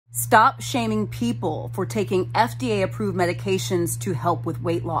Stop shaming people for taking FDA-approved medications to help with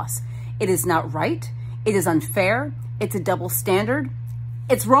weight loss. It is not right. It is unfair. It's a double standard.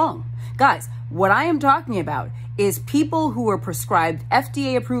 It's wrong. Guys, what I am talking about is people who are prescribed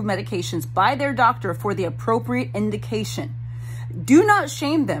FDA-approved medications by their doctor for the appropriate indication. Do not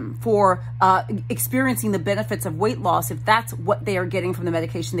shame them for experiencing the benefits of weight loss if that's what they are getting from the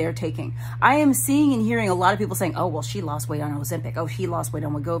medication they are taking. I am seeing and hearing a lot of people saying, oh, well, she lost weight on Ozempic. Oh, he lost weight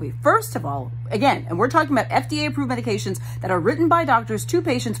on Wegovy. First of all, again, and we're talking about FDA-approved medications that are written by doctors to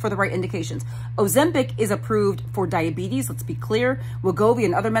patients for the right indications. Ozempic is approved for diabetes, let's be clear. Wegovy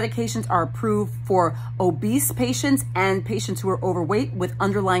and other medications are approved for obese patients and patients who are overweight with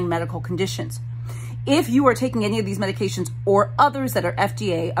underlying medical conditions. If you are taking any of these medications or others that are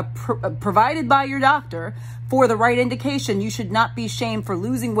FDA provided by your doctor for the right indication, you should not be shamed for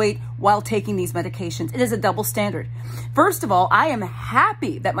losing weight while taking these medications. It is a double standard. First of all, I am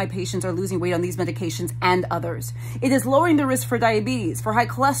happy that my patients are losing weight on these medications and others. It is lowering the risk for diabetes, for high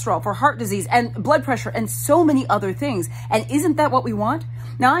cholesterol, for heart disease, and blood pressure, and so many other things. And isn't that what we want?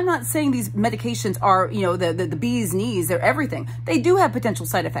 Now, I'm not saying these medications are, you know, the bee's knees, they're everything. They do have potential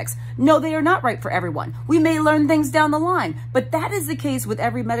side effects. No, they are not right for everyone. We may learn things down the line, but that is the case with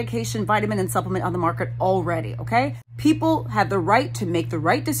every medication, vitamin, and supplement on the market already, okay? People have the right to make the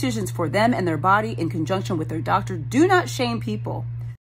right decisions for them and their body in conjunction with their doctor. Do not shame people